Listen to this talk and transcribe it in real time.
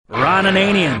Ron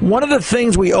Ananian. One of the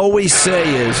things we always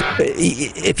say is,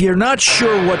 if you're not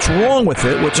sure what's wrong with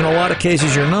it, which in a lot of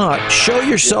cases you're not, show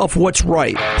yourself what's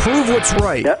right. Prove what's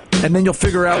right, and then you'll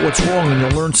figure out what's wrong, and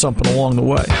you'll learn something along the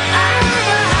way.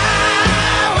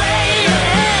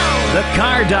 The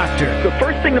Car Doctor. The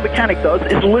first thing the mechanic does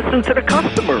is listen to the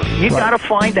customer. You got to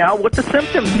find out what the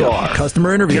symptoms are.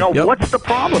 Customer interview. What's the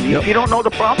problem? If you don't know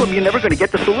the problem, you're never going to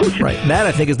get the solution. Right. That,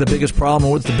 I think, is the biggest problem.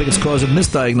 What's the biggest cause of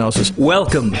misdiagnosis?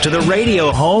 Welcome to the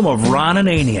radio home of Ron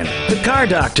Ananian, the Car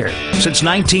Doctor. Since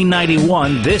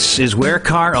 1991, this is where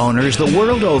car owners the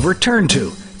world over turn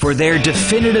to for their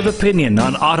definitive opinion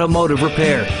on automotive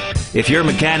repair. If your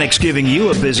mechanic's giving you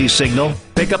a busy signal,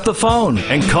 pick up the phone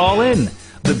and call in.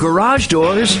 The garage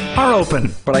doors are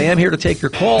open. But I am here to take your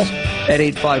calls at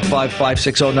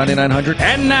 855-560-9900.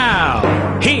 And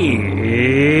now,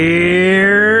 here's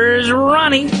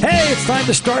Ronnie. Hey, it's time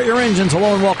to start your engines.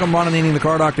 Hello and welcome. Ron Ananian, the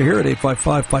Car Doctor, here at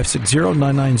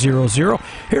 855-560-9900.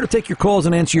 Here to take your calls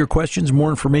and answer your questions.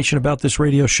 More information about this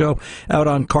radio show out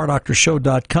on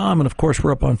cardoctorshow.com. And, of course,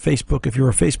 we're up on Facebook if you're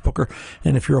a Facebooker.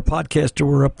 And if you're a podcaster,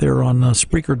 we're up there on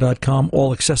Spreaker.com,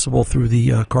 all accessible through the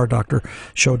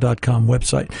cardoctorshow.com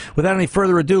website. Without any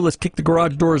further ado, let's kick the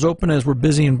garage doors open as we're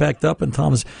busy and backed up, and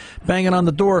Tom is banging on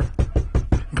the door.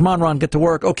 Come on, Ron, get to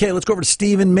work. Okay, let's go over to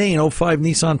Steve in Maine, 05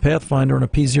 Nissan Pathfinder and a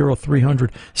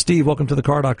P0300. Steve, welcome to the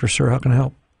Car Doctor, sir. How can I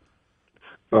help?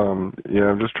 I'm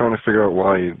just trying to figure out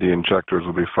why the injectors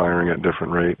will be firing at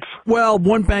different rates. Well,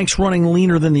 one bank's running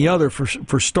leaner than the other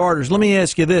for starters. Let me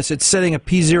ask you this. It's setting a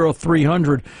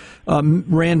P0300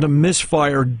 random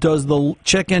misfire. Does the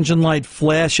check engine light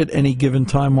flash at any given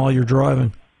time while you're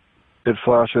driving? It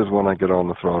flashes when I get on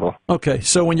the throttle. Okay,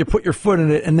 so when you put your foot in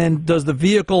it, and then does the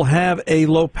vehicle have a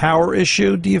low power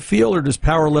issue, do you feel, or does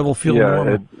power level feel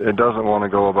normal? Yeah, it doesn't want to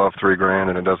go above $3,000,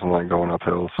 and it doesn't like going up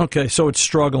hills. Okay, so it's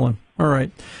struggling. All right.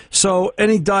 So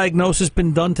any diagnosis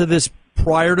been done to this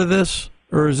prior to this,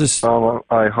 or is this?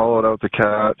 I hollowed out the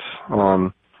cats.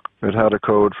 It had a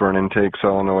code for an intake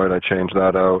solenoid. I changed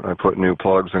that out. I put new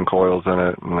plugs and coils in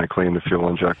it, and I cleaned the fuel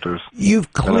injectors. And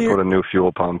I put a new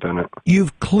fuel pump in it.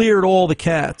 You've cleared all the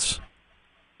cats?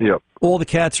 Yep. All the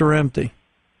cats are empty?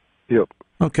 Yep.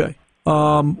 Okay.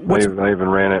 I even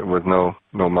ran it with no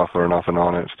muffler or nothing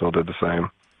on it. Still did the same.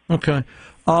 Okay.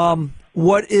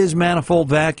 What is manifold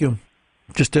vacuum?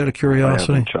 Just out of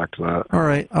curiosity. I haven't checked that. All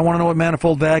right. I want to know what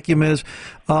manifold vacuum is.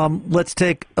 Let's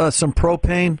take some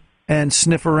propane and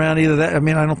sniff around either that. I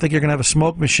mean, I don't think you're going to have a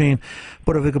smoke machine,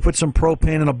 but if we could put some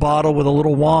propane in a bottle with a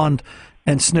little wand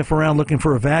and sniff around looking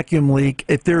for a vacuum leak,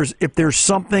 if there's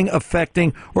something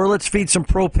affecting, or let's feed some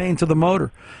propane to the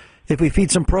motor. If we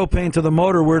feed some propane to the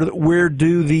motor, where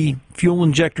do the fuel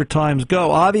injector times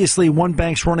go? Obviously, one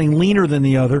bank's running leaner than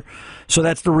the other, so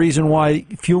that's the reason why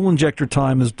fuel injector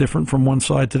time is different from one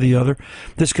side to the other.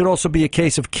 This could also be a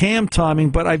case of cam timing,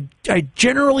 but I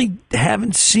generally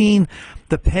haven't seen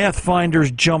the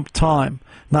Pathfinder's jump time.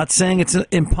 Not saying it's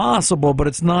impossible, but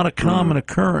it's not a common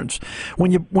occurrence.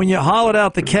 When you hollowed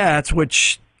out the cats,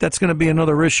 which that's going to be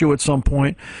another issue at some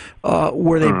point,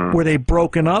 were they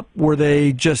broken up? Were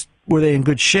they in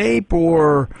good shape,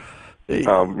 or? When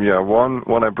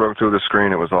I broke through the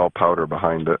screen, it was all powder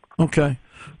behind it. Okay,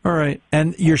 all right,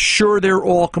 and you're sure they're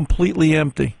all completely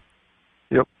empty?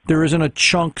 Yep. There isn't a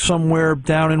chunk somewhere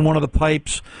down in one of the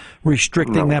pipes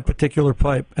restricting that particular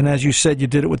pipe. And as you said, you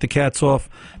did it with the cats off,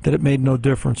 that it made no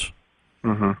difference.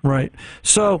 Mm-hmm. Right.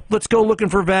 So let's go looking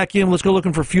for vacuum. Let's go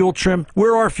looking for fuel trim.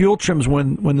 Where are fuel trims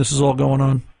when this is all going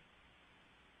on?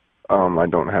 I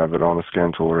don't have it on the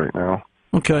scan tool right now.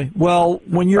 Okay. Well,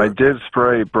 when you're... I did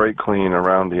spray brake clean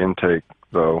around the intake,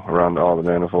 though, around all the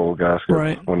manifold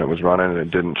gaskets when it was running, and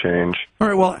it didn't change. All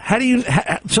right, well,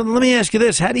 so let me ask you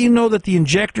this. How do you know that the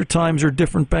injector times are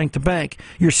different bank to bank?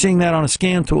 You're seeing that on a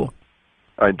scan tool.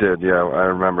 I did, yeah. I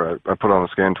remember I put on the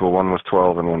scan tool, one was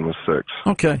 12 and one was 6.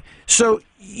 Okay. So,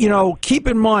 keep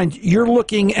in mind, you're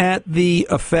looking at the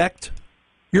effect.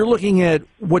 You're looking at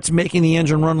what's making the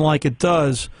engine run like it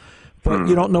does, but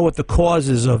you don't know what the cause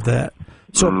is of that.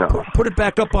 So put it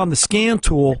back up on the scan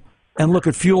tool and look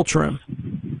at fuel trim.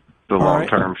 The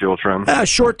long-term fuel trim.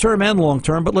 Short-term and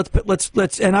long-term, but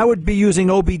let's. And I would be using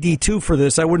OBD2 for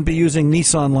this. I wouldn't be using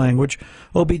Nissan language.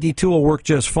 OBD2 will work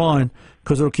just fine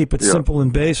because it'll keep it simple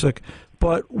and basic.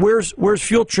 But where's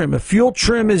fuel trim? If fuel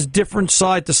trim is different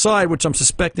side to side, which I'm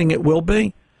suspecting it will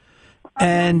be,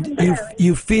 and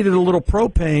you feed it a little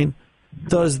propane,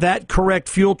 does that correct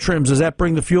fuel trims? Does that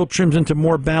bring the fuel trims into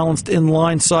more balanced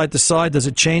in-line side to side? Does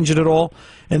it change it at all?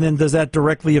 And then does that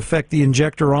directly affect the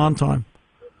injector on time?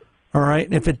 All right.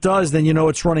 And if it does, then you know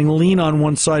it's running lean on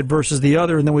one side versus the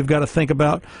other, and then we've got to think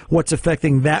about what's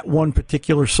affecting that one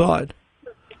particular side.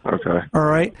 Okay. All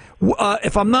right.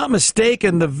 If I'm not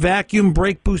mistaken, the vacuum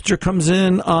brake booster comes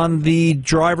in on the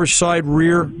driver's side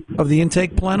rear of the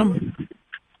intake plenum?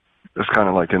 It's kind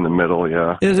of like in the middle,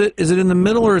 yeah. Is it in the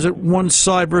middle, or is it one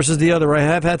side versus the other? I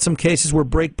have had some cases where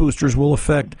brake boosters will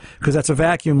affect, because that's a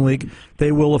vacuum leak,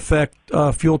 they will affect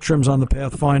fuel trims on the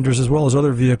Pathfinders as well as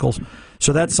other vehicles.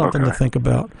 So that's something to think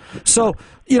about. So,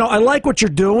 I like what you're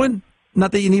doing.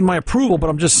 Not that you need my approval, but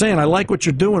I'm just saying I like what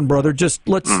you're doing, brother. Just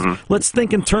let's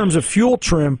think in terms of fuel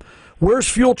trim. Where's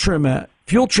fuel trim at?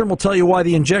 Fuel trim will tell you why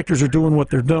the injectors are doing what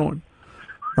they're doing.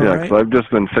 Yeah, because I've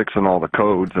just been fixing all the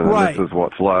codes, and this is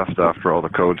what's left after all the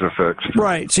codes are fixed.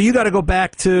 Right. So you got to go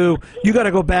back to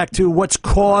what's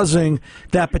causing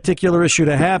that particular issue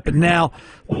to happen. Now,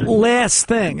 last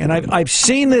thing, and I've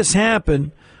seen this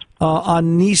happen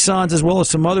on Nissans as well as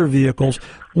some other vehicles.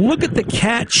 Look at the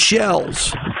cat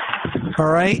shells. All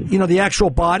right, the actual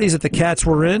bodies that the cats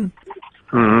were in.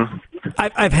 Mm-hmm.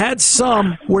 I've had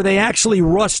some where they actually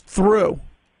rust through.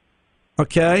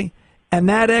 Okay. And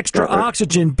that extra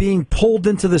oxygen being pulled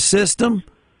into the system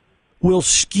will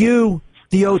skew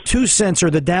the O2 sensor,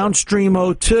 the downstream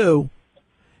O2,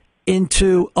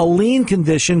 into a lean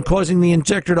condition, causing the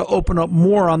injector to open up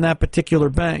more on that particular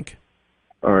bank.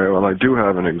 All right, well, I do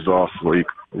have an exhaust leak.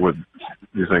 Would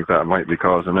you think that might be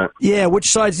causing it? Yeah, which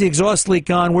side's the exhaust leak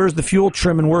on? Where's the fuel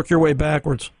trim, and work your way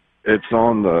backwards? It's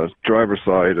on the driver's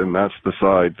side, and that's the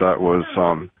side that was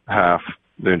half.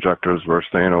 The injectors were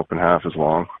staying open half as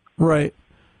long. Right.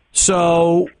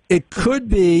 So it could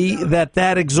be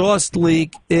that exhaust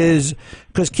leak is,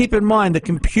 because keep in mind, the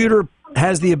computer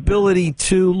has the ability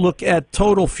to look at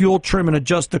total fuel trim and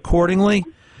adjust accordingly.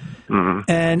 Mm-hmm.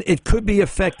 And it could be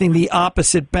affecting the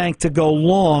opposite bank to go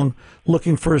long,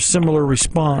 looking for a similar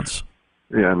response.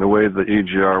 Yeah, and the way the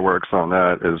EGR works on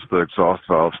that is the exhaust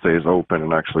valve stays open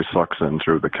and actually sucks in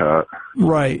through the cat.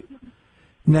 Right.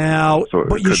 Now, so it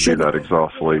could be that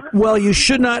exhaust leak. Well, you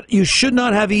should not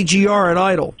have EGR at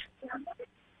idle.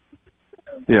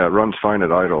 Yeah, it runs fine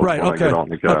at idle. Right. When I get on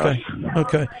the gas.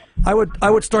 Okay. I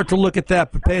would start to look at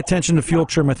that, but pay attention to fuel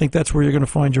trim. I think that's where you're going to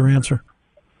find your answer.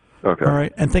 Okay. All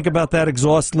right, and think about that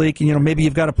exhaust leak, and maybe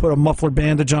you've got to put a muffler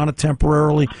bandage on it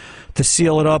temporarily to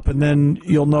seal it up, and then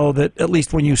you'll know that at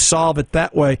least when you solve it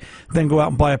that way, then go out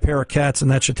and buy a pair of cats, and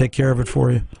that should take care of it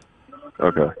for you.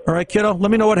 Okay. All right, kiddo,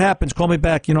 let me know what happens. Call me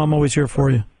back. I'm always here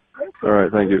for you. All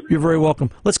right, thank you. You're very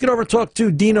welcome. Let's get over and talk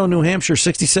to Dino, New Hampshire,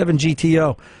 67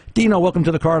 GTO. Dino, welcome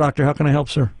to the Car Doctor. How can I help,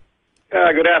 sir?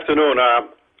 Good afternoon.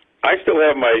 I still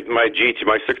have my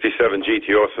 67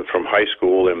 GTO from high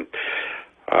school, and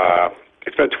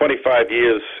it's been 25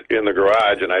 years in the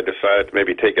garage, and I decided to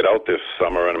maybe take it out this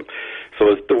summer. And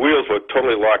so the wheels were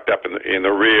totally locked up in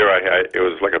the rear. It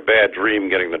was like a bad dream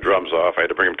getting the drums off. I had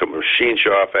to bring them to a machine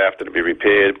shop after to be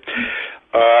repaired.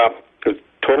 It was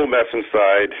total mess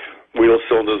inside. Wheel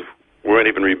cylinders weren't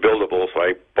even rebuildable, so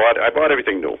I bought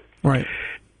everything new. Right.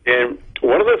 And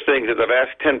one of the things is I've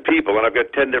asked 10 people, and I've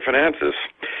got 10 different answers.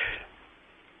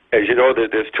 As you know,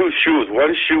 there's two shoes.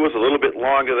 One shoe is a little bit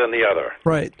longer than the other.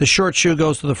 Right. The short shoe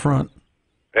goes to the front.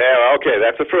 Yeah, okay,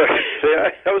 that's the first. Yeah,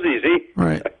 that was easy.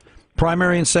 Right.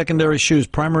 Primary and secondary shoes.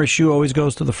 Primary shoe always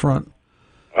goes to the front.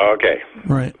 Okay.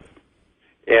 Right.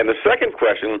 And the second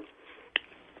question,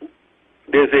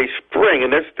 there's a spring,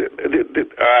 and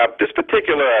this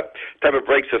particular type of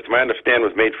brake system, I understand,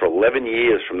 was made for 11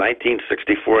 years, from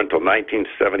 1964 until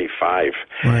 1975,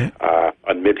 right,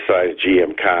 on mid-sized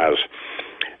GM cars.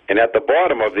 And at the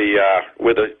bottom of the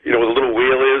where the little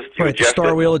wheel is, right, the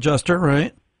star wheel adjuster,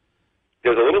 right?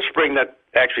 There's a little spring that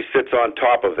actually sits on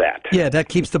top of that. Yeah, that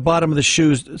keeps the bottom of the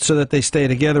shoes so that they stay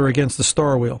together against the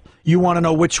star wheel. You want to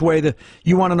know which way the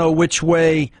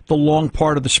long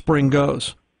part of the spring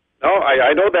goes. No,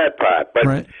 I know that part, but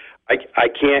right. I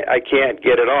can't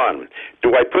get it on.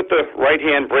 Do I put the right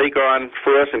hand brake on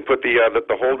first and put the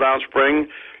hold down spring,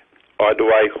 or do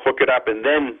I hook it up and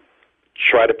then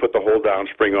try to put the hold down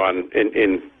spring on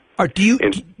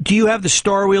do you have the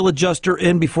star wheel adjuster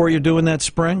in before you're doing that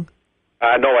spring?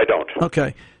 No, I don't.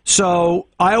 Okay. So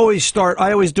I always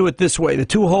do it this way. The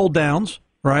two hold downs,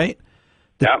 right?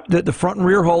 The front and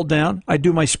rear hold down. I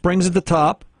do my springs at the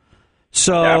top.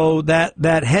 So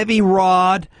that heavy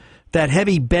rod, that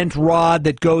heavy bent rod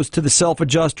that goes to the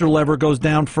self-adjuster lever goes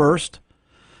down first.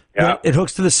 Yeah. It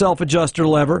hooks to the self-adjuster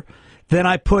lever. Then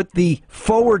I put the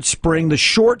forward spring, the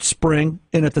short spring,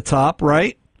 in at the top,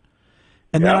 right?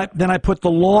 And then I put the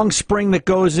long spring that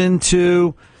goes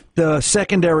into the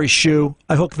secondary shoe.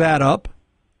 I hook that up,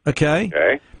 okay?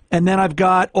 Okay. And then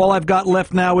all I've got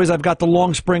left now is I've got the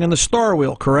long spring and the star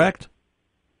wheel, correct?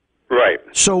 Right.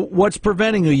 So what's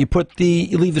preventing you? You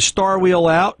leave the star wheel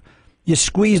out, you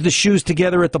squeeze the shoes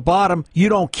together at the bottom. You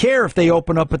don't care if they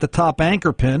open up at the top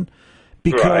anchor pin,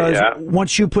 because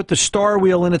once you put the star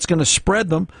wheel in, it's going to spread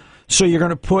them. So you're going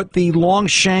to put the long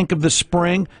shank of the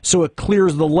spring so it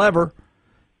clears the lever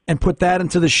and put that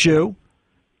into the shoe.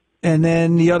 And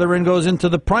then the other end goes into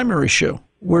the primary shoe.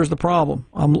 Where's the problem?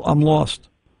 I'm lost.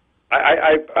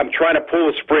 I'm trying to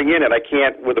pull the spring in, and I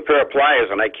can't with a pair of pliers,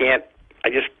 and I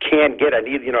just can't get it. I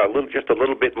need, just a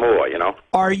little bit more,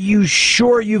 Are you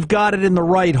sure you've got it in the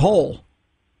right hole?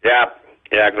 Yeah,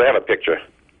 because I have a picture.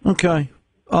 Okay.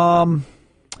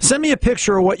 Send me a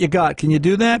picture of what you got. Can you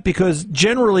do that? Because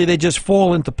generally they just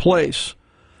fall into place.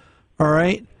 All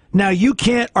right. Now you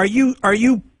can't. Are you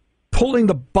pulling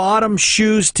the bottom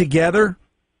shoes together?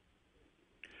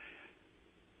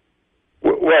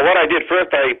 Well, what I did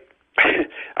first, I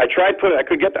tried I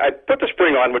put the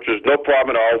spring on, which was no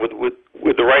problem at all with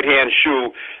the right hand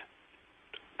shoe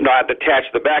not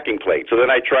attached to the backing plate. So then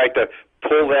I tried to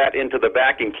pull that into the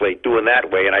backing plate, doing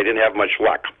that way, and I didn't have much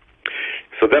luck.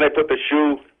 So then I put the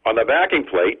shoe on the backing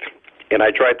plate, and I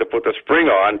tried to put the spring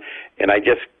on, and I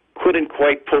just couldn't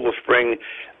quite pull the spring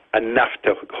enough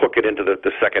to hook it into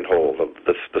the second hole,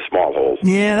 the small hole.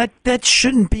 Yeah, that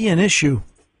shouldn't be an issue.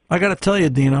 I got to tell you,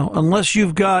 Dino, unless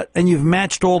you've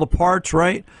matched all the parts,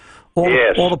 right?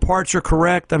 All the parts are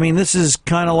correct. I mean, this is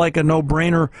kind of like a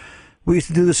no-brainer. We used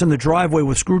to do this in the driveway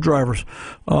with screwdrivers.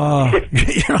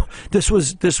 This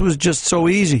was just so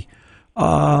easy.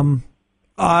 I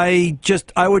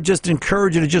would just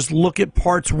encourage you to just look at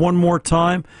parts one more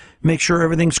time, make sure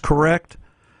everything's correct,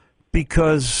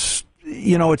 because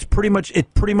it pretty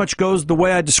much goes the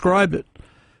way I described it.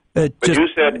 But you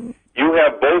said you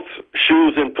have both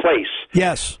shoes in place.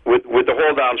 Yes. With the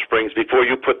hold down springs before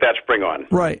you put that spring on.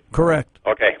 Right. Correct.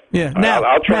 Okay. Yeah. Now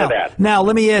I'll try that. Now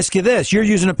let me ask you this: you're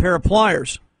using a pair of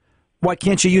pliers. Why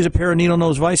can't you use a pair of needle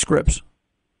nose vice grips?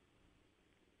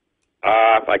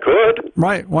 I could.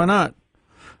 Right. Why not?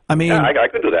 I mean, I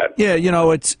could do that. Yeah,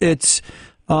 it's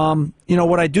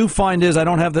what I do find is I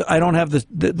don't have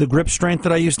the grip strength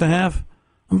that I used to have.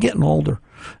 I'm getting older,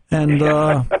 and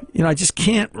I just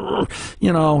can't.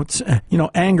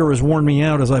 Anger has worn me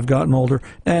out as I've gotten older,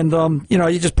 and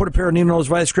you just put a pair of needle nose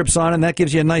vice grips on, and that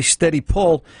gives you a nice steady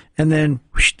pull, and then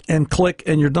and click,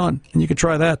 and you're done. And you could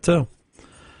try that too.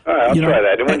 All right, I'll try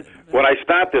that. And when I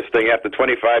start this thing after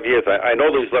 25 years, I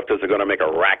know these lifters are going to make a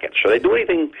racket. Should I do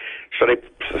anything?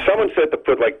 Someone said to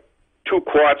put like 2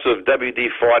 quarts of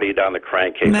WD-40 down the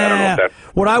crankcase. Nah. I don't know if that's...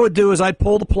 What I would do is I'd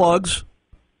pull the plugs.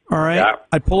 All right. Yeah.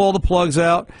 I'd pull all the plugs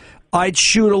out. I'd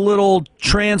shoot a little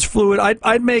trans fluid.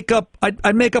 I'd make up a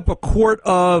quart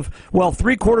of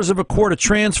 3/4 of a quart of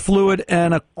trans fluid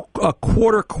and a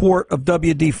quarter quart of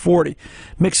WD-40.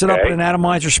 Mix it up in an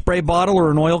atomizer spray bottle or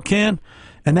an oil can.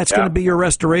 And that's going to be your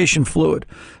restoration fluid.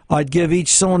 I'd give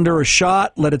each cylinder a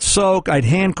shot, let it soak. I'd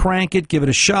hand crank it, give it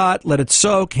a shot, let it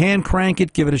soak, hand crank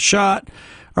it, give it a shot.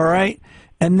 All right?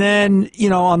 And then,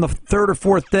 on the 3rd or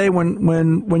 4th day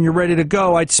when you're ready to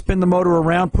go, I'd spin the motor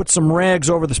around, put some rags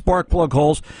over the spark plug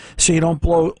holes so you don't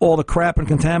blow all the crap and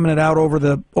contaminant out over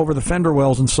the fender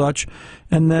wells and such.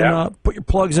 And then put your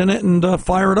plugs in it and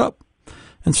fire it up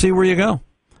and see where you go.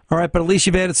 All right? But at least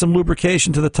you've added some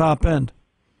lubrication to the top end.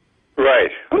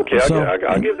 Right. Okay,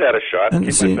 I'll give that a shot. And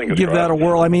give that a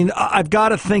whirl. I mean, I've got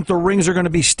to think the rings are going to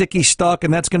be sticky stuck,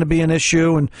 and that's going to be an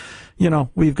issue. And,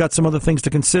 we've got some other things to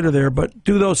consider there. But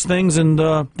do those things, and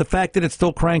the fact that it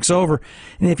still cranks over.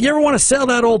 And if you ever want to sell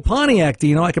that old Pontiac,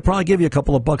 I could probably give you a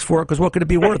couple of bucks for it, because what could it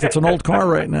be worth? It's an old car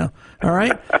right now. All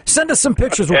right? Send us some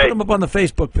pictures. We'll put them up on the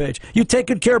Facebook page. You take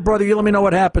good care, brother. You let me know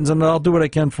what happens, and I'll do what I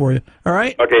can for you. All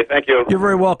right? Okay, thank you. You're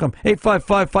very welcome.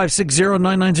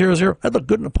 855-560-9900. I'd look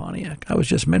good in a Pontiac. I was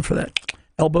just meant for that.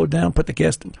 Elbow down, put the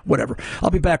gas in, whatever. I'll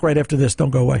be back right after this.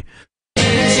 Don't go away.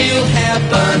 You'll have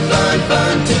fun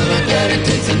till your daddy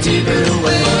takes a T-bird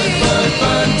away.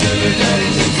 Fun till your daddy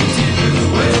takes a T-bird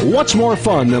away. What's more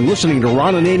fun than listening to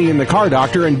Ron Ananian, the Car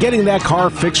Doctor, and getting that car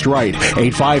fixed right?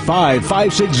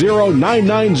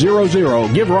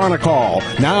 855-560-9900. Give Ron a call.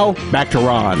 Now, back to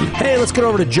Ron. Hey, let's get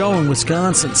over to Joe in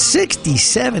Wisconsin.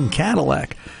 67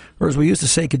 Cadillac, or as we used to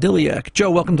say, Cadillac.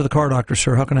 Joe, welcome to the Car Doctor,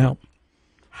 sir. How can I help?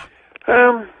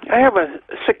 I have a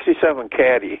 67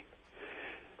 Caddy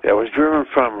that was driven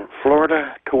from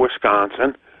Florida to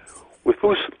Wisconsin with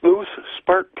loose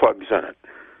spark plugs in it.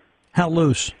 How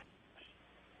loose?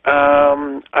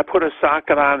 I put a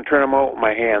socket on and turn them out with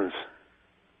my hands.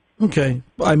 Okay.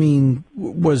 I mean,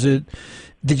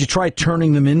 did you try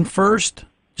turning them in first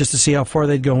just to see how far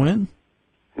they'd go in?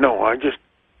 No, I just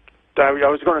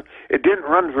It didn't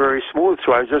run very smooth,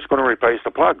 so I was just going to replace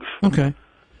the plugs. Okay.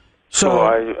 So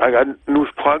I got new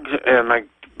plugs, and I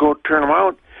go turn them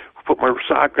out, put my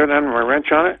socket on, my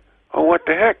wrench on it. Oh, what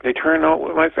the heck? They turn out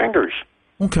with my fingers.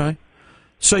 Okay.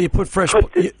 So you put fresh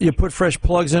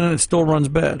plugs in, and it still runs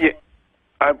bad. Yeah,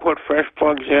 I put fresh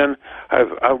plugs in.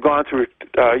 I've gone through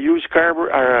used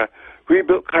carburetor,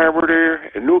 rebuilt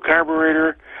carburetor, a new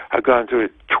carburetor. I've gone through a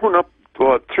tune-up.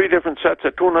 Well, 3 different sets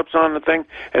of tune-ups on the thing,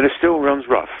 and it still runs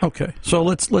rough. Okay, so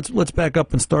let's back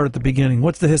up and start at the beginning.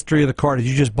 What's the history of the car? Did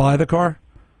you just buy the car?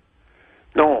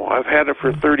 No, I've had it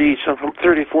for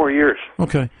 34 years.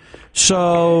 Okay,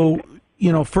 so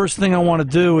first thing I want to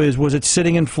do is, was it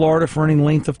sitting in Florida for any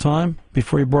length of time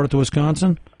before you brought it to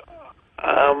Wisconsin?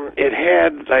 It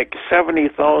had like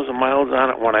 70,000 miles on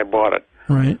it when I bought it.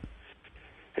 Right.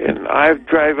 And I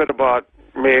drive it about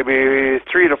maybe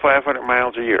 300 to 500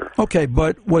 miles a year. Okay,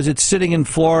 but was it sitting in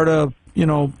Florida,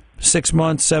 6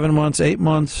 months, 7 months, 8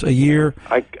 months, a year?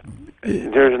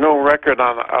 There's no record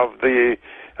of the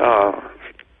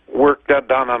work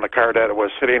done on the car that it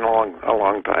was sitting a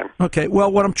long time. Okay,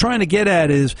 well, what I'm trying to get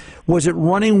at is, was it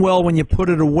running well when you put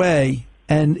it away?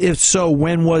 And if so,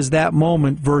 when was that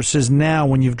moment versus now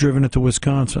when you've driven it to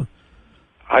Wisconsin?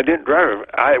 I didn't drive it.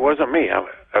 It wasn't me.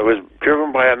 I was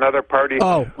driven by another party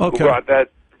who brought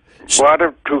it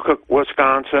to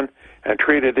Wisconsin and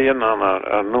traded in on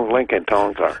a new Lincoln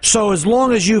Town car. So as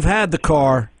long as you've had the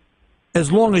car,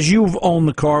 as long as you've owned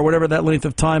the car, whatever that length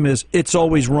of time is, it's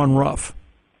always run rough?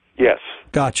 Yes.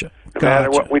 Gotcha. No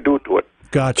matter what we do to it,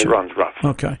 it runs rough.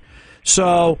 Okay.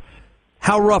 So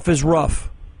how rough is rough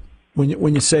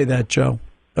when you say that, Joe?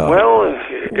 Well,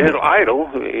 it'll idle.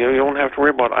 You don't have to worry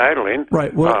about idling.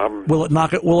 Right. Will it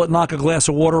knock a glass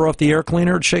of water off the air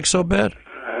cleaner? It shakes so bad.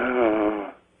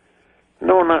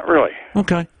 No, not really.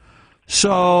 Okay.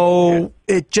 So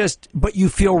but you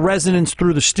feel resonance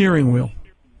through the steering wheel,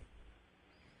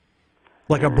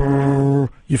 like a brrr.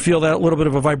 You feel that little bit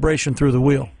of a vibration through the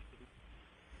wheel.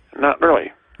 Not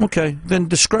really. Okay. Then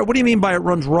describe. What do you mean by it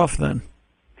runs rough? Then.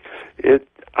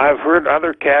 I've heard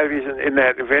other caddies in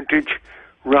that vintage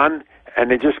run, and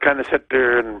they just kind of sit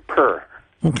there and purr.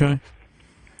 Okay.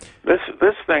 This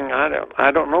thing,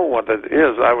 I don't know what it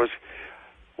is.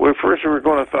 We were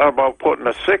going to thought about putting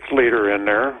a 6-liter in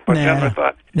there, but then I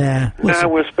thought,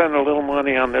 we'll spend a little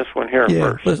money on this one here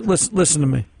first. Listen to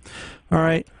me. All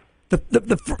right.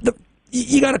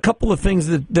 You got a couple of things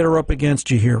that are up against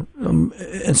you here,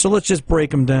 and so let's just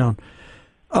break them down.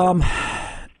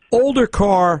 Older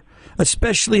car,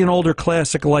 especially an older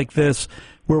classic like this,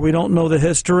 where we don't know the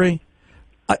history,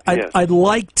 I'd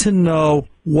like to know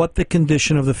what the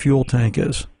condition of the fuel tank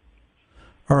is.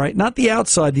 All right, not the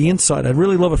outside, the inside. I'd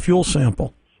really love a fuel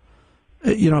sample.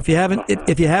 If you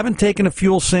haven't taken a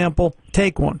fuel sample,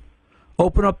 take one.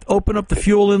 Open up the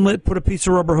fuel inlet, put a piece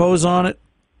of rubber hose on it,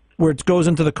 where it goes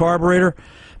into the carburetor.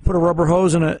 Put a rubber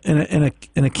hose in a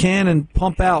can and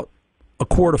pump out a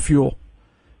quart of fuel.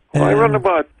 Well, I run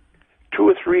about 2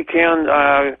 or 3 tanks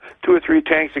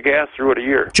of gas through it a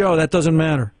year. Joe, that doesn't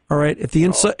matter. All right, if the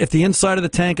inside of the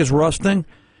tank is rusting,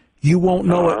 you won't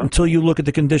know it until you look at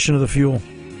the condition of the fuel.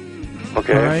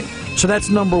 Okay. All right. So that's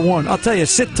number one. I'll tell you,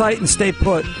 sit tight and stay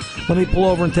put. Let me pull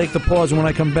over and take the pause, and when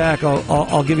I come back,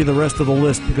 I'll give you the rest of the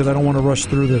list because I don't want to rush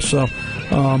through this. So,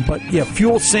 but yeah,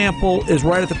 fuel sample is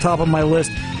right at the top of my list.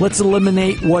 Let's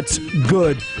eliminate what's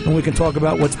good, and we can talk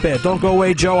about what's bad. Don't go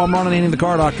away, Joe. I'm Ron Ananian, the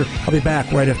Car Doctor. I'll be back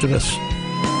right after this.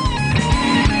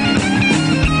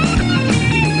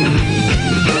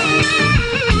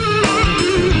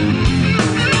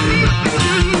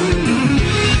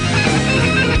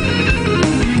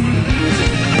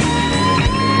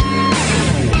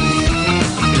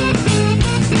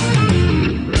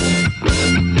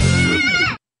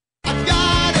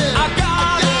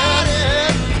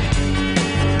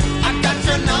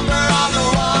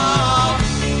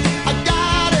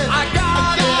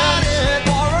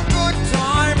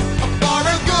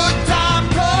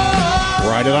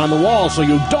 On the wall so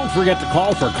you don't forget to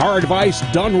call for car advice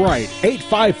done right.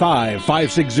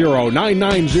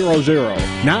 855-560-9900.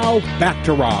 Now, back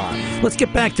to Ron. Let's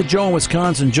get back to Joe in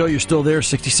Wisconsin. Joe, you're still there,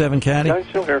 67 Caddy? I'm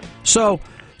still here. So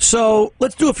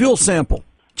let's do a fuel sample.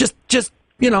 Just let's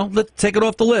take it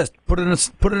off the list. Put it in a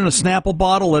Snapple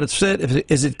bottle, let it sit.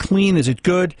 Is it clean? Is it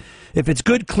good? If it's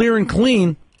good, clear, and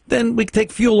clean, then we can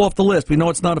take fuel off the list. We know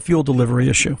it's not a fuel delivery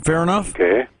issue. Fair enough?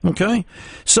 Okay.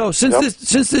 So since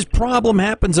this problem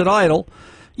happens at idle,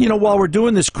 while we're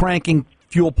doing this cranking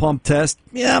fuel pump test.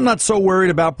 Yeah, I'm not so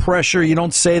worried about pressure. You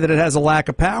don't say that it has a lack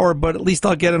of power, but at least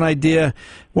I'll get an idea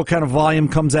what kind of volume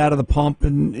comes out of the pump.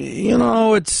 And,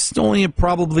 it's only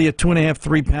probably a 2.5,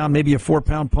 3 pound, maybe a 4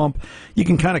 pound pump. You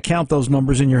can kind of count those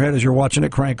numbers in your head as you're watching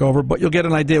it crank over, but you'll get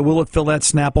an idea. Will it fill that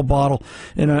Snapple bottle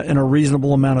in a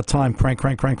reasonable amount of time? Crank,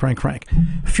 crank, crank, crank, crank.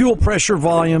 Fuel pressure,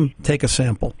 volume, take a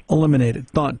sample. Eliminate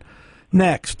it. Done.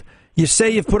 Next, you say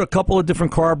you've put a couple of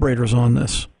different carburetors on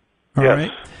this. All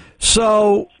right.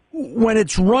 So when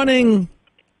it's running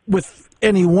with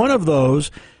any one of those,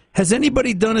 has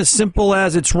anybody done as simple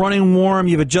as it's running warm,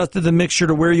 you've adjusted the mixture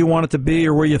to where you want it to be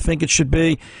or where you think it should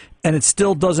be, and it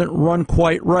still doesn't run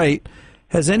quite right?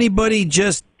 Has anybody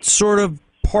just sort of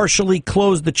partially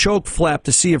closed the choke flap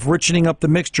to see if richening up the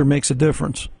mixture makes a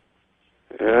difference?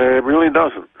 It really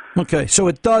doesn't. Okay, so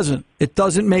it doesn't. It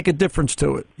doesn't make a difference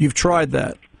to it. You've tried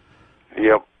that.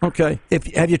 Yep. Okay.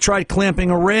 Have you tried clamping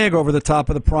a rag over the top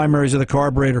of the primaries of the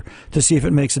carburetor to see if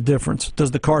it makes a difference?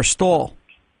 Does the car stall?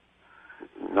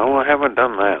 No, I haven't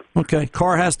done that. Okay.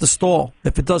 Car has to stall.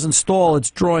 If it doesn't stall, it's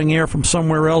drawing air from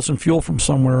somewhere else and fuel from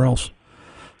somewhere else.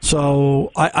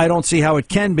 So I don't see how it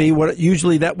can be. What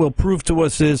usually that will prove to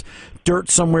us is dirt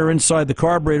somewhere inside the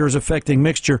carburetor is affecting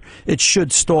mixture. It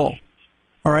should stall.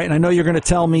 All right, and I know you're going to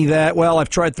tell me that, well,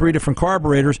 I've tried 3 different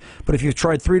carburetors, but if you've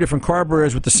tried 3 different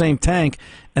carburetors with the same tank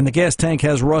and the gas tank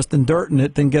has rust and dirt in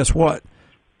it, then guess what?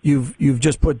 You've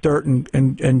just put dirt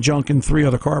and junk in 3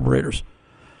 other carburetors.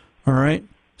 All right?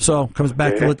 So comes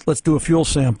back to let's do a fuel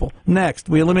sample. Next,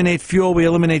 we eliminate fuel, we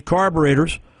eliminate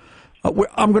carburetors.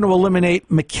 I'm going to eliminate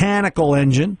mechanical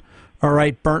engine. All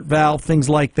right, burnt valve, things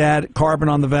like that, carbon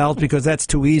on the valves, because that's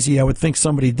too easy. I would think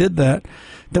somebody did that.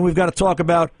 Then we've got to talk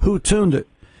about who tuned it.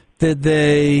 Did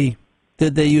they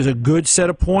use a good set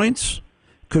of points?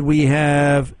 Could we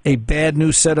have a bad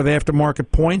new set of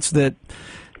aftermarket points that?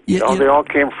 They all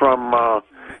came from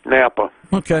Napa.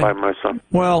 Okay. By my son.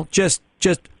 Well, just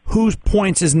whose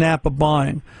points is Napa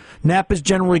buying? Napa's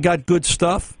generally got good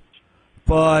stuff,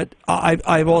 but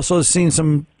I've also seen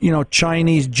some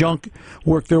Chinese junk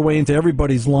work their way into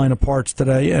everybody's line of parts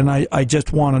today, and I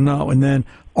just want to know. And then,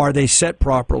 are they set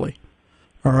properly?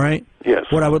 All right. Yes.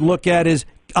 What I would look at is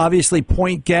obviously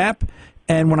point gap,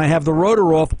 and when I have the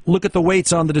rotor off, look at the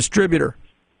weights on the distributor.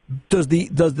 Does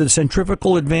the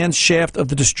centrifugal advance shaft of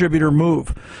the distributor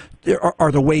move?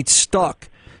 Are the weights stuck?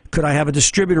 Could I have a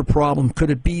distributor problem? Could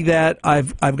it be that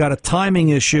I've got a timing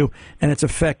issue and it's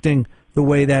affecting the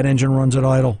way that engine runs at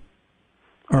idle?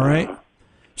 All right.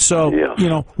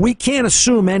 So we can't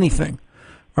assume anything.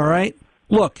 All right.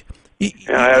 Look.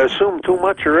 I assumed too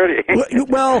much already.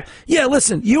 Well, yeah,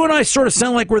 listen, you and I sort of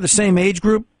sound like we're the same age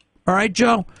group, all right,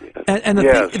 Joe? And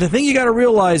the thing you got to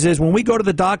realize is when we go to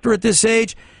the doctor at this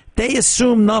age, they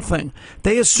assume nothing.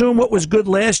 They assume what was good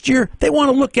last year. They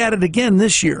want to look at it again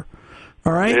this year,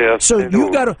 all right? Yes, so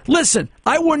you got to, listen,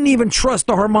 I wouldn't even trust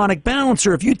the harmonic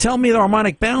balancer. If you tell me the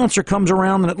harmonic balancer comes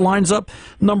around and it lines up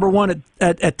number 1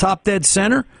 at top dead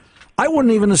center, I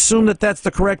wouldn't even assume that that's the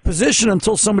correct position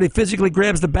until somebody physically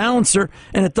grabs the balancer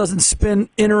and it doesn't spin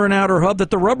inner and outer hub,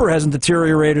 that the rubber hasn't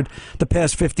deteriorated the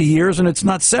past 50 years and it's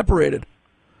not separated.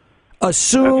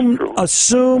 Assume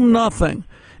nothing.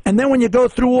 And then when you go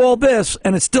through all this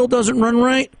and it still doesn't run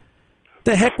right,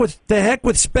 the heck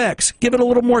with specs. Give it a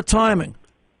little more timing.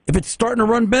 If it's starting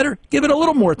to run better, give it a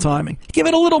little more timing. Give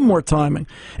it a little more timing.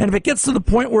 And if it gets to the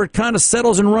point where it kind of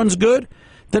settles and runs good,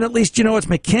 then at least it's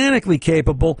mechanically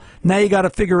capable. Now you got to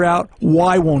figure out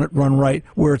why won't it run right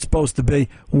where it's supposed to be,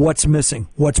 what's missing,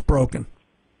 what's broken.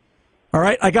 All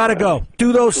right, I got to go.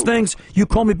 Do those things. You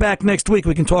call me back next week.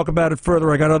 We can talk about it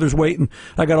further. I got others waiting.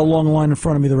 I got a long line in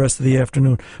front of me the rest of the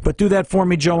afternoon. But do that for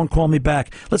me, Joe, and call me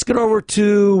back. Let's get over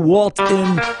to Walt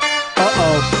in...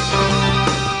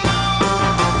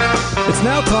 It's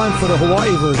now time for the Hawaii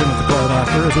version of the Car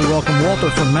Doctor as we welcome Walter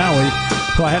from Maui,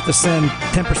 who I have to send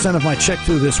 10% of my check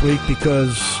to this week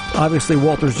because obviously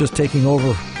Walter's just taking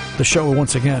over the show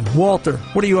once again. Walter,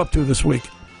 what are you up to this week?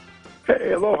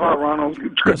 Hey, aloha, Ronald.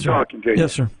 It's good talking to you.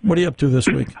 Yes, sir. What are you up to this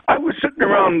week? I was sitting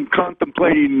around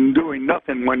contemplating doing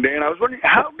nothing one day, and I was wondering,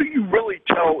 how do you really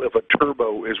tell if a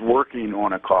turbo is working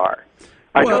on a car?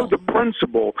 I know the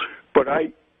principle, but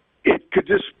it could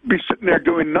just be sitting there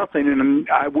doing nothing, and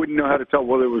I wouldn't know how to tell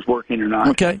whether it was working or not.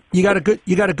 Okay. You got a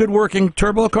good working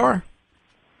turbo car?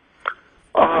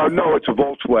 No, it's a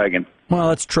Volkswagen. Well,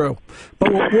 that's true,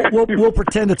 but we'll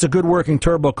pretend it's a good working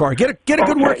turbo car. Get a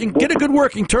good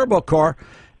working turbo car,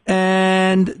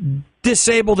 and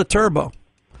disable the turbo.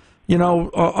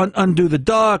 Undo the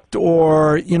duct,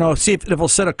 or see if it'll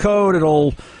set a code.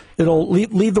 It'll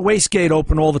leave the wastegate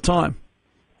open all the time.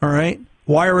 All right,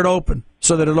 wire it open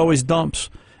so that it always dumps,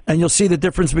 and you'll see the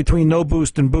difference between no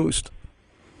boost and boost.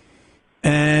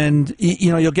 And,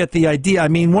 you'll get the idea. I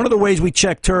mean, one of the ways we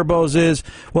check turbos is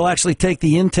we'll actually take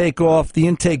the intake off, the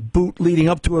intake boot leading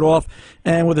up to it off,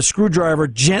 and with a screwdriver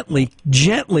gently,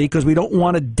 because we don't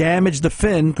want to damage the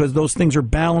fin, because those things are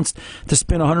balanced to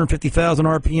spin 150,000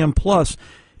 RPM plus.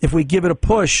 If we give it a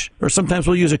push, or sometimes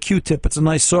we'll use a Q-tip, it's a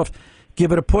nice soft,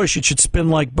 give it a push, it should spin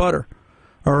like butter.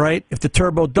 All right? If the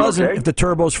turbo doesn't, if the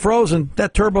turbo's frozen,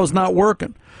 that turbo's not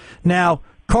working. Now,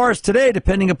 cars today,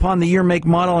 depending upon the year, make,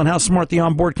 model, and how smart the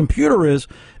onboard computer is,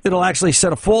 it'll actually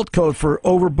set a fault code for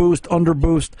overboost,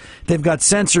 underboost. They've got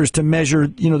sensors to measure,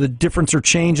 the difference or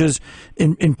changes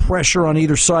in pressure on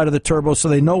either side of the turbo, so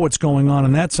they know what's going on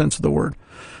in that sense of the word.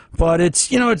 But it's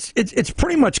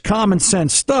pretty much common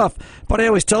sense stuff. But I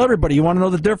always tell everybody, you want to know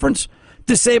the difference?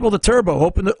 Disable the turbo,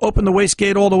 open the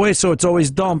wastegate all the way so it's always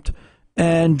dumped,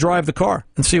 and drive the car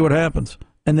and see what happens.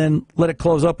 And then let it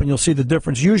close up and you'll see the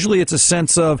difference. Usually it's a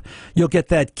sense of you'll get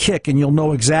that kick and you'll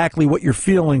know exactly what you're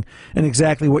feeling and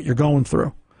exactly what you're going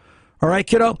through. All right,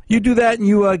 kiddo? You do that and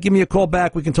you give me a call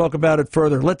back. We can talk about it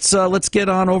further. Let's get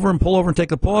on over and pull over and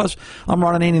take a pause. I'm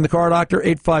Ron Ananian, the Car Doctor,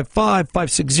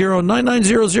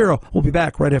 855-560-9900. We'll be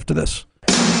back right after this.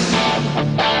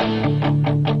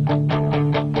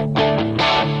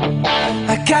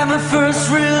 I got my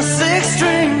first real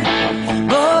six-string,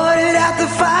 bought it at the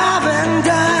 5 and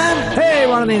dime. Hey,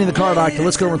 Ron Ananian, the Car Doctor.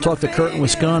 Let's go over and talk to Kurt in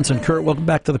Wisconsin. Kurt, welcome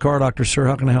back to the Car Doctor, sir.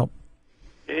 How can I help?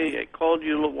 Hey, I called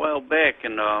you a little while back,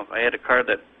 and I had a car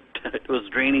that was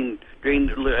drained.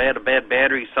 I had a bad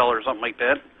battery cell or something like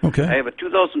that. Okay. I have a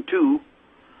 2002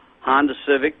 Honda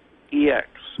Civic EX.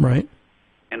 Right.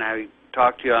 And I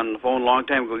talked to you on the phone a long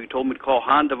time ago. You told me to call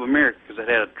Honda of America because it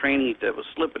had a tranny that was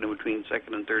slipping in between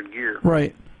second and third gear.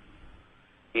 Right.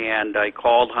 And I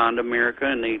called Honda America,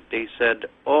 and they said,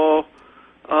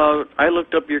 I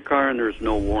looked up your car, and there's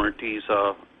no warranties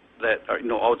that are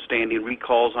no outstanding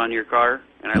recalls on your car.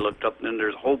 And I looked up, and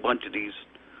there's a whole bunch of these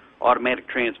automatic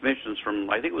transmissions from,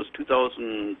 I think it was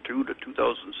 2002 to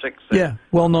 2006. Yeah,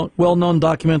 well-known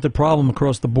documented problem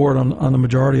across the board on the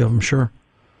majority of them, sure.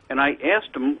 And I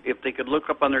asked them if they could look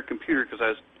up on their computer, because I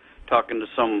was talking to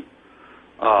some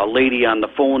lady on the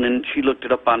phone, and she looked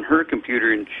it up on her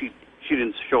computer, and she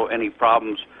didn't show any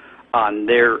problems on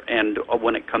their end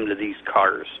when it come to these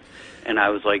cars. And I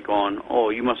was like going,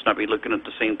 you must not be looking at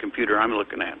the same computer I'm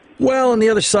looking at. Well, and the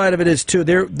other side of it is, too,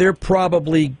 they're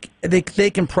probably, they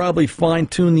can probably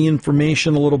fine-tune the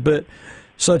information a little bit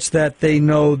such that they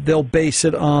know they'll base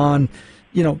it on,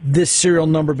 this serial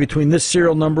number between this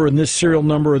serial number and this serial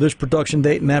number, or this production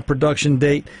date and that production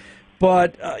date.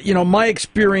 But, my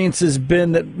experience has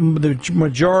been that the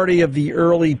majority of the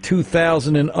early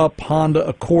 2000 and up Honda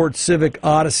Accord, Civic,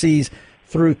 Odysseys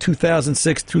through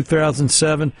 2006,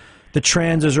 2007, the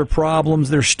transes are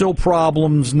problems. There's still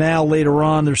problems now later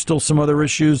on. There's still some other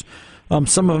issues.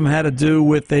 Some of them had to do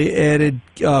with they added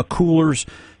coolers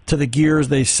to the gears.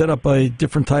 They set up a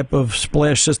different type of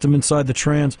splash system inside the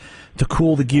trans to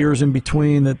cool the gears in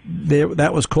between.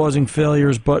 That was causing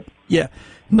failures. But, yeah,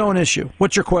 no issue.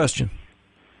 What's your question?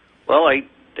 Well,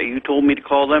 you told me to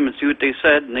call them and see what they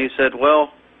said, and they said,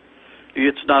 well,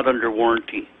 it's not under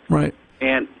warranty. Right.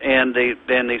 And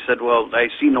they said, well, I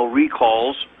see no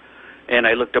recalls. And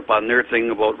I looked up on their thing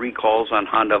about recalls on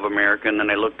Honda of America, and then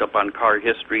I looked up on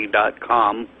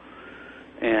carhistory.com,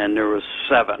 and there was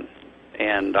 7.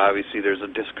 And obviously there's a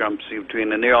discrepancy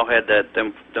between, and they all had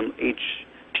them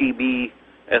HTB,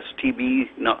 STB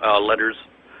letters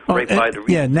right by the...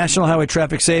 Yeah, National Highway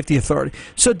Traffic Safety Authority.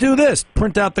 So do this.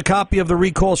 Print out the copy of the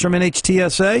recalls from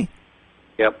NHTSA.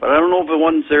 Yeah, but I don't know if the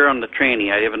one's there on the tranny.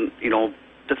 I haven't,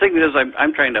 the thing is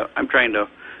I'm trying to...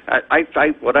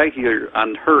 what I hear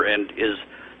on her end is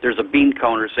there's a bean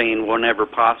counter saying whenever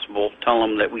possible, tell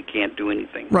them that we can't do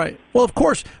anything. Right. Well, of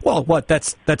course. Well, what?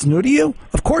 That's new to you?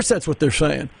 Of course, that's what they're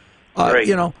saying.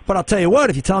 Right. But I'll tell you what.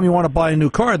 If you tell them you want to buy a new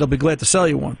car, they'll be glad to sell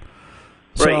you one.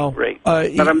 Right.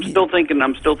 But I'm still thinking.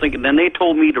 Then they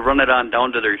told me to run it on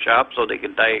down to their shop so they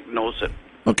could diagnose it.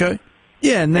 Okay.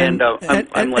 Yeah, and then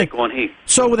I'm like going, hey.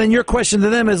 So then your question to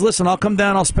them is, listen, I'll come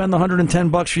down, I'll spend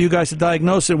 $110 for you guys to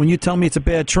diagnose it. When you tell me it's a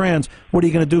bad trans, what are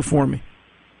you going to do for me?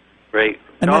 Right.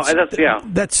 And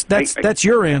that's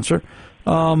your answer.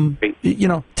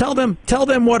 Tell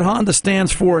them what Honda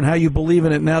stands for and how you believe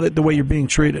in it now that the way you're being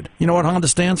treated. You know what Honda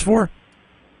stands for?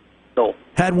 No.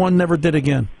 Had one, never did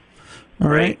again. All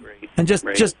right. And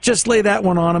just lay that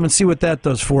one on them and see what that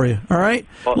does for you. All right?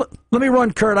 Well, let me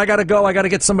run, Kurt. I got to go. I got to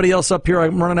get somebody else up here.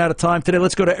 I'm running out of time today.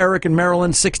 Let's go to Eric in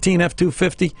Maryland, 16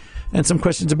 F250, and some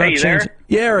questions about change. There?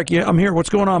 Yeah, Eric. Yeah, I'm here.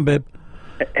 What's going on, babe?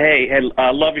 Hey,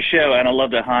 I love your show, and I love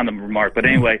the Honda remark. But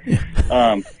anyway,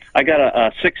 I got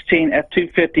a 16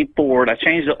 F-250 Ford. I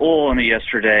changed the oil in it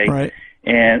yesterday. Right.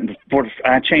 And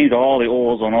I changed all the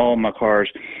oils on all of my cars,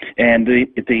 and it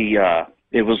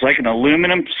was like an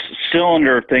aluminum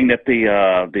cylinder thing that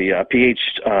the pH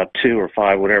 2 or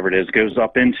 5, whatever it is, goes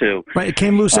up into. Right. It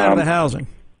came loose out of the housing.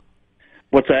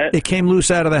 What's that? It came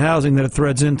loose out of the housing that it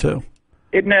threads into.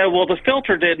 Well, the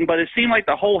filter didn't, but it seemed like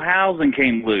the whole housing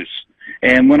came loose.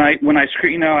 And when I went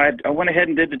ahead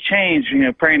and did the change,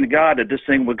 praying to God that this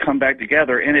thing would come back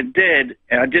together, and it did.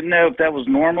 And I didn't know if that was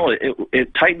normal.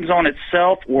 It tightens on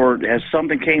itself, or has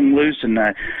something came loose, and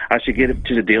I should get it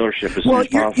to the dealership as soon as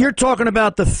possible. You're talking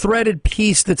about the threaded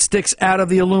piece that sticks out of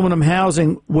the aluminum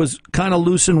housing was kind of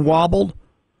loose and wobbled?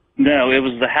 No, it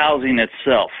was the housing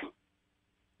itself.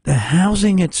 The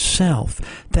housing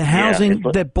itself. The housing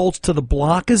that bolts to the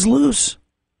block is loose?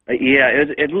 Yeah,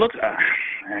 it looks...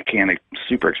 I can't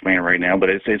super explain it right now, but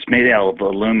it's made out of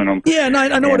aluminum. Yeah, no,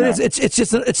 I know what it is.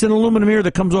 It's an aluminum mirror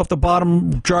that comes off the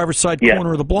bottom driver's side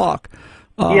corner of the block.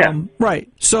 Right.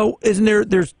 So isn't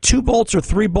there's 2 bolts or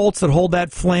 3 bolts that hold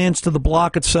that flange to the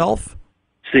block itself?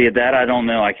 See, that I don't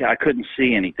know. I couldn't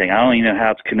see anything. I don't even know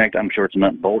how it's connected. I'm sure it's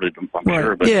not bolted. I'm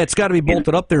sure, but it's got to be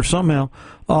bolted up there somehow.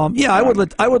 I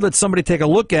would let somebody take a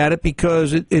look at it,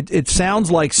 because it sounds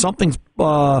like something's.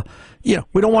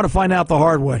 We don't want to find out the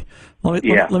hard way. Let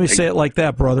me say it like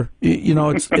that, brother.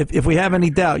 It's if we have any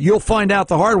doubt, you'll find out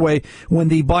the hard way when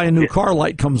the buy a new car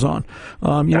light comes on.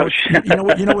 You know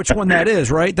which one that is,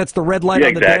 right? That's the red light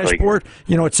on the dashboard.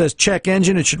 It says check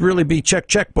engine. It should really be check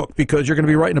checkbook, because you're going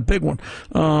to be writing a big one.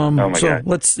 God.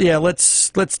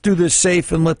 Let's do this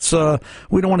safe, and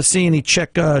we don't want to see any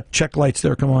check lights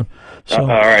there. Come on. So, all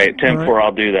right, 10-4,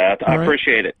 I'll do that. I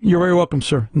appreciate it. You're very welcome,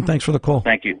 sir, and thanks for the call.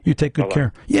 Thank you. You take good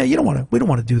care. Yeah, we don't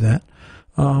want to do that.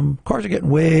 Cars are getting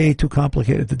way too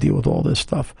complicated to deal with all this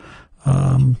stuff.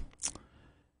 And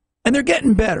they're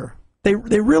getting better. They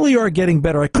really are getting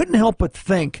better. I couldn't help but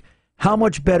think how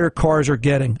much better cars are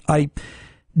getting.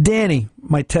 Danny,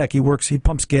 my tech, he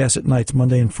pumps gas at nights,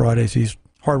 Monday and Fridays. He's a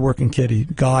hardworking kid. He's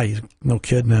no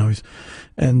kid now. He's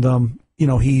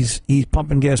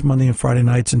pumping gas Monday and Friday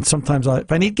nights. And sometimes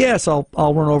if I need gas, I'll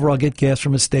run over. I'll get gas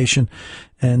from his station,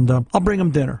 and I'll bring him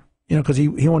dinner. Because he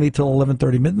won't eat till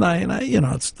 11:30 midnight, and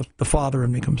it's the father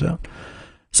in me comes out.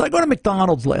 So I go to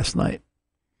McDonald's last night,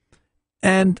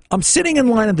 and I'm sitting in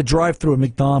line at the drive-thru at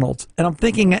McDonald's, and I'm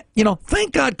thinking,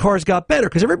 thank God cars got better,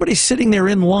 because everybody's sitting there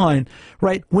in line,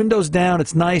 right? Windows down,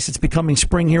 it's nice, it's becoming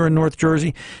spring here in North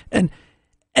Jersey, and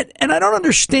I don't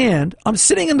understand. I'm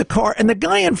sitting in the car, and the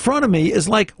guy in front of me is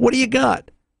like, "What do you got?"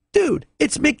 Dude,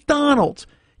 it's McDonald's.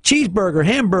 Cheeseburger,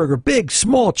 hamburger, big,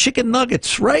 small, chicken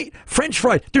nuggets, right? French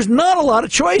fries. There's not a lot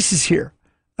of choices here,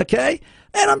 okay?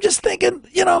 And I'm just thinking,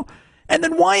 and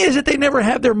then why is it they never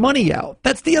have their money out?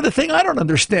 That's the other thing I don't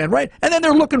understand, right? And then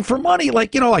they're looking for money, and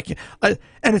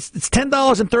it's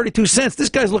 $10.32. This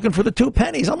guy's looking for the 2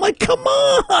 pennies. I'm like, come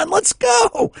on, let's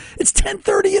go. It's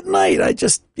 10:30 at night.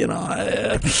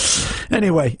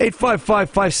 Anyway,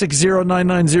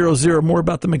 855-560-9900. More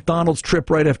about the McDonald's trip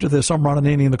right after this. I'm Ron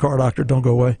Ananian, the Car Doctor. Don't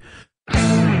go away.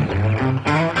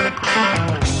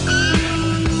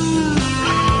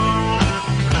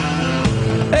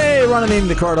 Ron Ananian,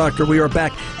 the Car Doctor. We are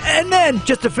back. And then,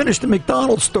 just to finish the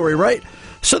McDonald's story, right?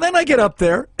 So then I get up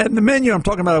there, and the menu I'm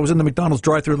talking about, I was in the McDonald's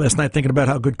drive-thru last night thinking about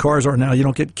how good cars are now. You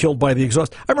don't get killed by the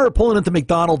exhaust. I remember pulling into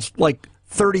McDonald's like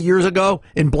 30 years ago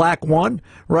in Black One,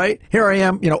 right? Here I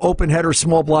am, open header,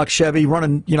 small block Chevy,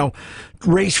 running,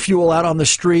 race fuel out on the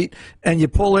street, and you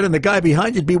pull in, and the guy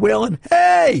behind you'd be wailing,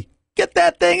 "Hey, get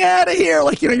that thing out of here."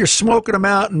 Like, you're smoking them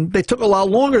out, and they took a lot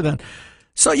longer then.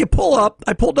 So you pull up.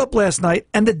 I pulled up last night,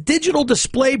 and the digital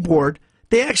display board,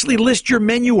 they actually list your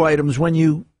menu items when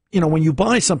you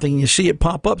buy something and you see it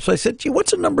pop up. So I said, "Gee,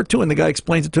 what's a number 2?" And the guy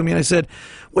explains it to me, and I said,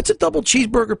 "What's a double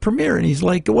cheeseburger premier?" And he's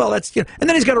like, "Well, that's," and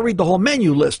then he's got to read the whole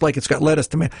menu list, like it's got lettuce,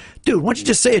 tomato. Dude, why don't you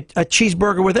just say a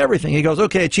cheeseburger with everything? He goes,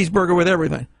 "Okay, a cheeseburger with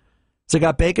everything." So it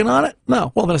got bacon on it?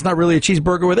 No. Well, then it's not really a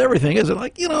cheeseburger with everything, is it?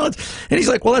 Like, and he's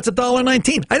like, "Well, that's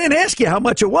 $1.19. I didn't ask you how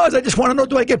much it was. I just want to know,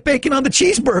 do I get bacon on the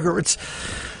cheeseburger?"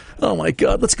 Oh, my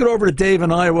God. Let's get over to Dave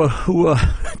in Iowa.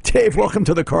 Dave, welcome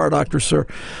to the Car Doctor, sir.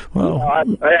 Well, I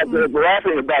had been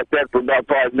laughing about that for about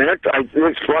 5 minutes.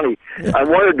 It's funny. Yeah. I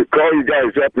wanted to call you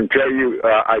guys up and tell you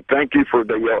I thank you for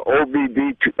the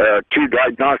OBD2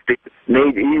 diagnostic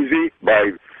made easy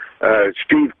by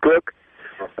Steve Cook.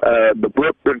 The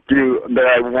book that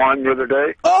I won the other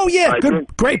day. Oh, yeah.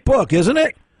 Great book, isn't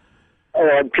it? Oh,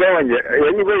 I'm telling you,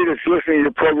 anybody that's listening to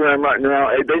your program right now,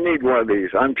 they need one of these.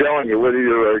 I'm telling you, whether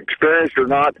you're experienced or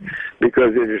not,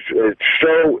 because it's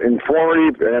so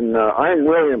informative, and I'm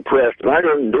really impressed. And I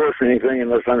don't endorse anything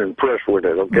unless I'm impressed with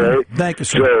it. Okay. Thank you,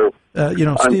 sir.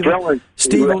 So,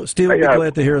 Steve will be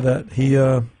glad to hear that. He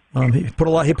put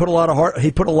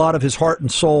a lot of his heart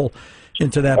and soul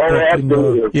into that book.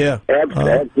 Absolutely. And,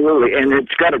 absolutely. And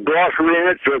it's got a glossary in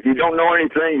it, so if you don't know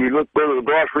anything, you look over the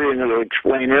glossary and it'll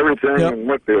explain everything and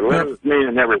what the letters mean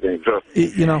and everything. So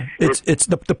it's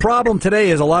the problem today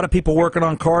is a lot of people working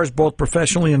on cars, both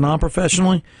professionally and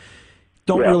non-professionally,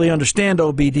 don't really understand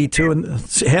OBD2, and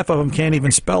half of them can't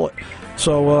even spell it.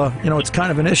 So, it's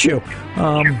kind of an issue.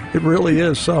 It really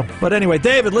is. So, but anyway,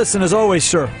 David, listen, as always,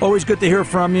 sir, always good to hear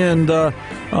from you, and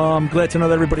I'm glad to know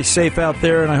that everybody's safe out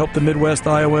there, and I hope the Midwest,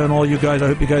 Iowa, and all you guys, I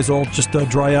hope you guys all just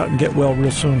dry out and get well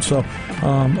real soon. So,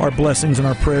 our blessings and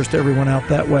our prayers to everyone out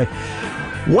that way.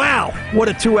 Wow, what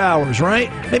a 2 hours,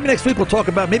 right? Maybe next week we'll talk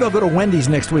about, maybe I'll go to Wendy's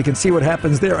next week and see what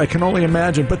happens there. I can only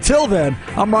imagine. But till then,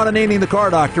 I'm Ron Ananian, the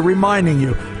Car Doctor, reminding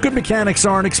you, good mechanics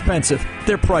aren't expensive.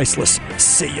 They're priceless.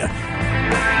 See ya.